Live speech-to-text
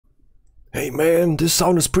Hey man, this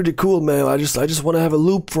sound is pretty cool, man. I just want to have a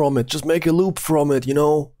loop from it. Just make a loop from it, you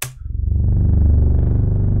know?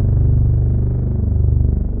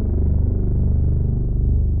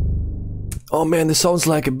 Oh man, this sounds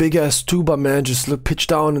like a big ass tuba, man. Just look, pitch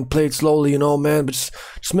down and play it slowly, you know, man. But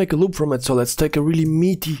just make a loop from it. So let's take a really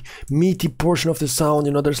meaty portion of the sound.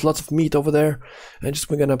 You know, there's lots of meat over there, and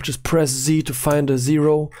we're gonna just press Z to find a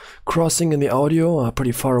zero crossing in the audio.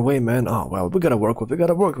 Pretty far away, man. Oh well, we gotta work with.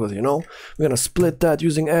 You know, we're gonna split that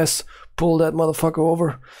using S, pull that motherfucker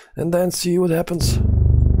over, and then see what happens.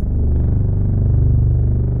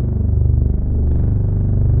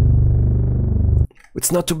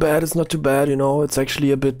 It's not too bad, you know. It's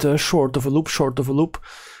actually a bit short of a loop.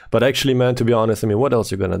 But actually, man, to be honest, I mean, what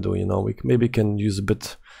else are you gonna do, you know? We maybe can use a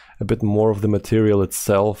bit more of the material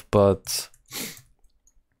itself, but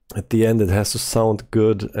at the end it has to sound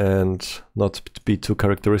good and not be too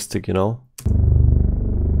characteristic, you know?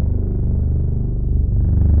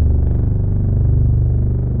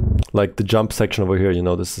 Like the jump section over here, you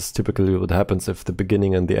know, this is typically what happens if the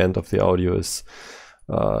beginning and the end of the audio is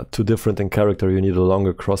too different in character. You need a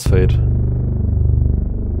longer crossfade.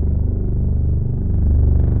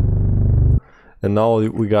 And now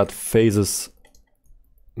we got phases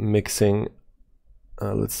mixing.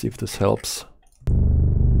 Let's see if this helps.